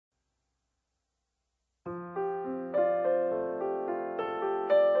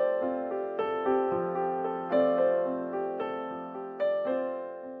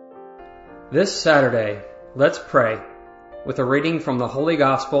This Saturday, let's pray with a reading from the Holy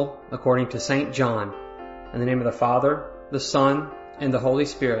Gospel according to St. John, in the name of the Father, the Son, and the Holy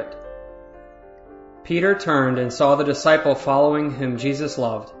Spirit. Peter turned and saw the disciple following whom Jesus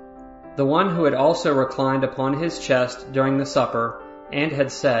loved, the one who had also reclined upon his chest during the supper, and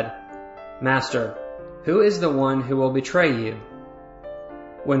had said, "Master, who is the one who will betray you?"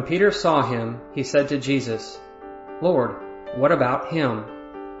 When Peter saw him, he said to Jesus, "Lord, what about him?"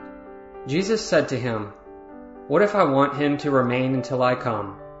 Jesus said to him, "What if I want him to remain until I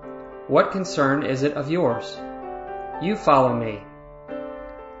come? What concern is it of yours? You follow me."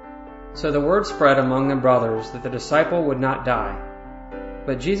 So the word spread among the brothers that the disciple would not die.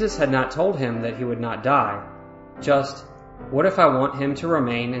 But Jesus had not told him that he would not die. Just, "What if I want him to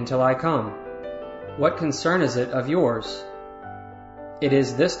remain until I come? What concern is it of yours?" It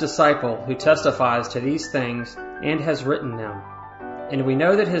is this disciple who testifies to these things and has written them, and we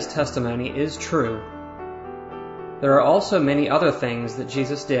know that his testimony is true. There are also many other things that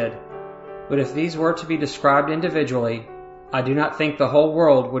Jesus did, but if these were to be described individually, I do not think the whole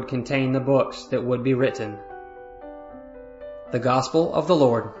world would contain the books that would be written. The Gospel of the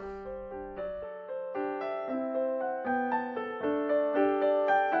Lord.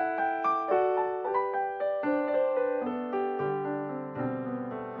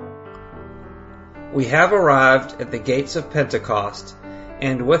 We have arrived at the gates of Pentecost,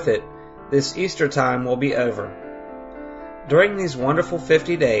 and with it, this Easter time will be over. During these wonderful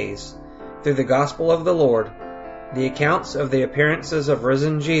 50 days, through the Gospel of the Lord, the accounts of the appearances of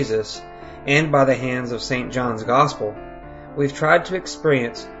risen Jesus, and by the hands of St. John's Gospel, we've tried to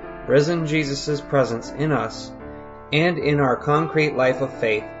experience risen Jesus' presence in us and in our concrete life of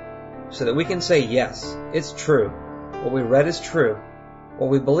faith, so that we can say, yes, it's true. What we read is true. What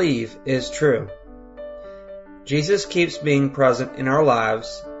we believe is true. Jesus keeps being present in our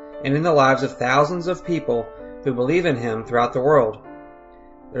lives and in the lives of thousands of people who believe in him throughout the world.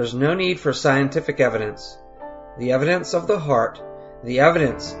 There's no need for scientific evidence. The evidence of the heart, the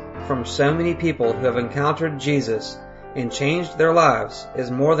evidence from so many people who have encountered Jesus and changed their lives is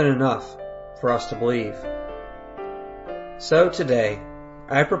more than enough for us to believe. So today,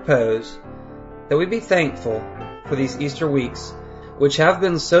 I propose that we be thankful for these Easter weeks, which have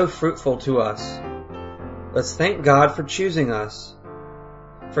been so fruitful to us. Let's thank God for choosing us,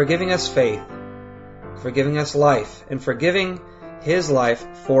 for giving us faith, for giving us life, and for giving his life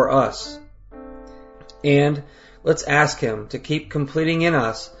for us. And let's ask him to keep completing in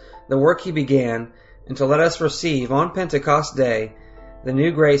us the work he began, and to let us receive on Pentecost Day the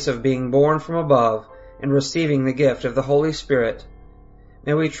new grace of being born from above and receiving the gift of the Holy Spirit.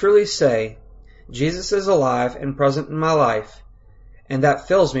 May we truly say, Jesus is alive and present in my life, and that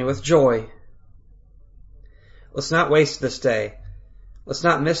fills me with joy. Let's not waste this day. Let's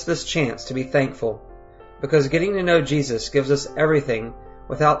not miss this chance to be thankful, because getting to know Jesus gives us everything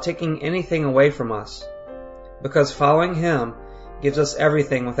without taking anything away from us, because following him gives us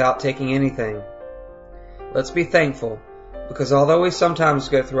everything without taking anything. Let's be thankful, because although we sometimes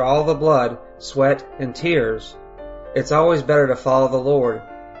go through all the blood, sweat, and tears, it's always better to follow the Lord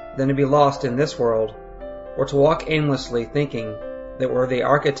than to be lost in this world, or to walk aimlessly thinking that we're the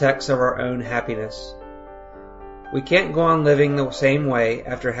architects of our own happiness. We can't go on living the same way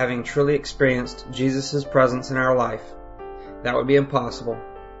after having truly experienced Jesus' presence in our life. That would be impossible.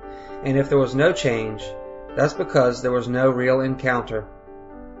 And if there was no change, that's because there was no real encounter.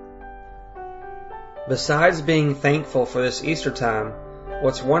 Besides being thankful for this Easter time,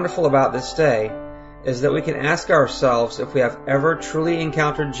 what's wonderful about this day is that we can ask ourselves if we have ever truly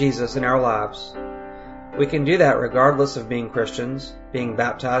encountered Jesus in our lives. We can do that regardless of being Christians, being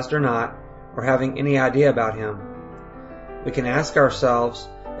baptized or not, or having any idea about him. We can ask ourselves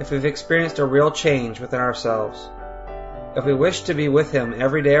if we've experienced a real change within ourselves, if we wish to be with him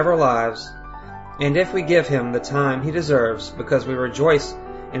every day of our lives, and if we give him the time he deserves because we rejoice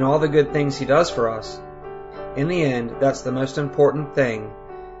in all the good things he does for us. In the end, that's the most important thing.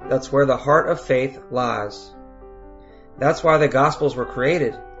 That's where the heart of faith lies. That's why the Gospels were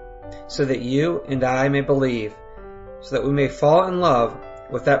created, so that you and I may believe, so that we may fall in love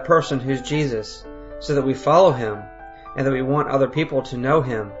with that person who's Jesus, so that we follow him, and that we want other people to know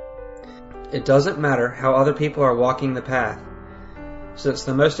him. It doesn't matter how other people are walking the path, since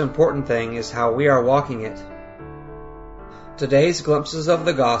the most important thing is how we are walking it. Today's glimpses of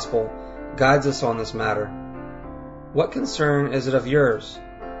the gospel guides us on this matter. What concern is it of yours?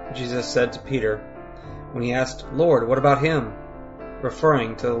 Jesus said to Peter when he asked, "Lord, what about him?"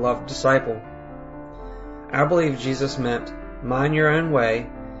 referring to the loved disciple. I believe Jesus meant, mind your own way,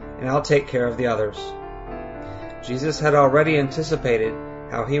 and I'll take care of the others. Jesus had already anticipated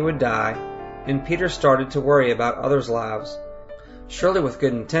how he would die and Peter started to worry about others' lives, surely with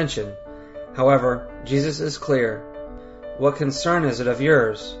good intention. However, Jesus is clear. What concern is it of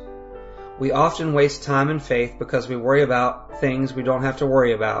yours? We often waste time in faith because we worry about things we don't have to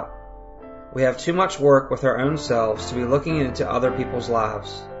worry about. We have too much work with our own selves to be looking into other people's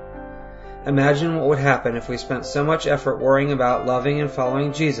lives. Imagine what would happen if we spent so much effort worrying about loving and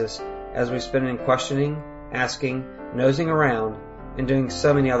following Jesus as we spend in questioning, asking, nosing around, and doing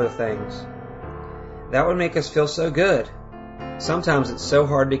so many other things. That would make us feel so good. Sometimes it's so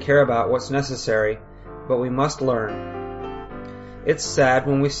hard to care about what's necessary, but we must learn. It's sad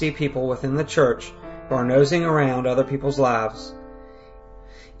when we see people within the church who are nosing around other people's lives,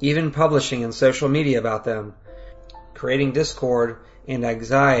 even publishing in social media about them, creating discord and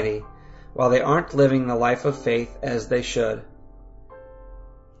anxiety while they aren't living the life of faith as they should.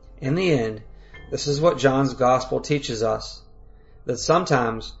 In the end, this is what John's Gospel teaches us, that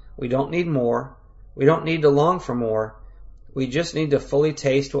sometimes we don't need more, we don't need to long for more, we just need to fully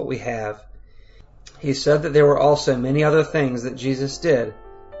taste what we have. He said that there were also many other things that Jesus did,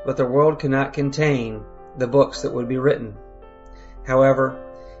 but the world cannot contain the books that would be written. However,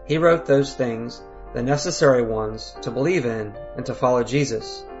 he wrote those things, the necessary ones, to believe in and to follow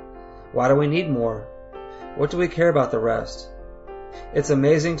Jesus. Why do we need more? What do we care about the rest? It's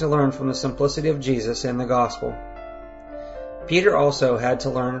amazing to learn from the simplicity of Jesus and the gospel. Peter also had to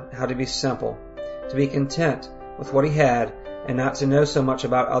learn how to be simple, to be content with what he had and not to know so much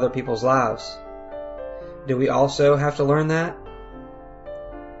about other people's lives. Do we also have to learn that?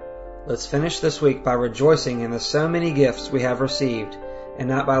 Let's finish this week by rejoicing in the so many gifts we have received and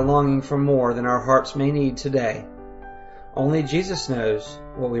not by longing for more than our hearts may need today. Only Jesus knows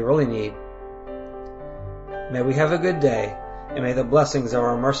what we really need. May we have a good day, and may the blessings of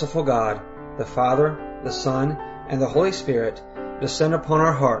our merciful God, the Father, the Son, and the Holy Spirit descend upon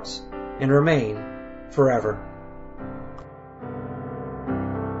our hearts and remain forever.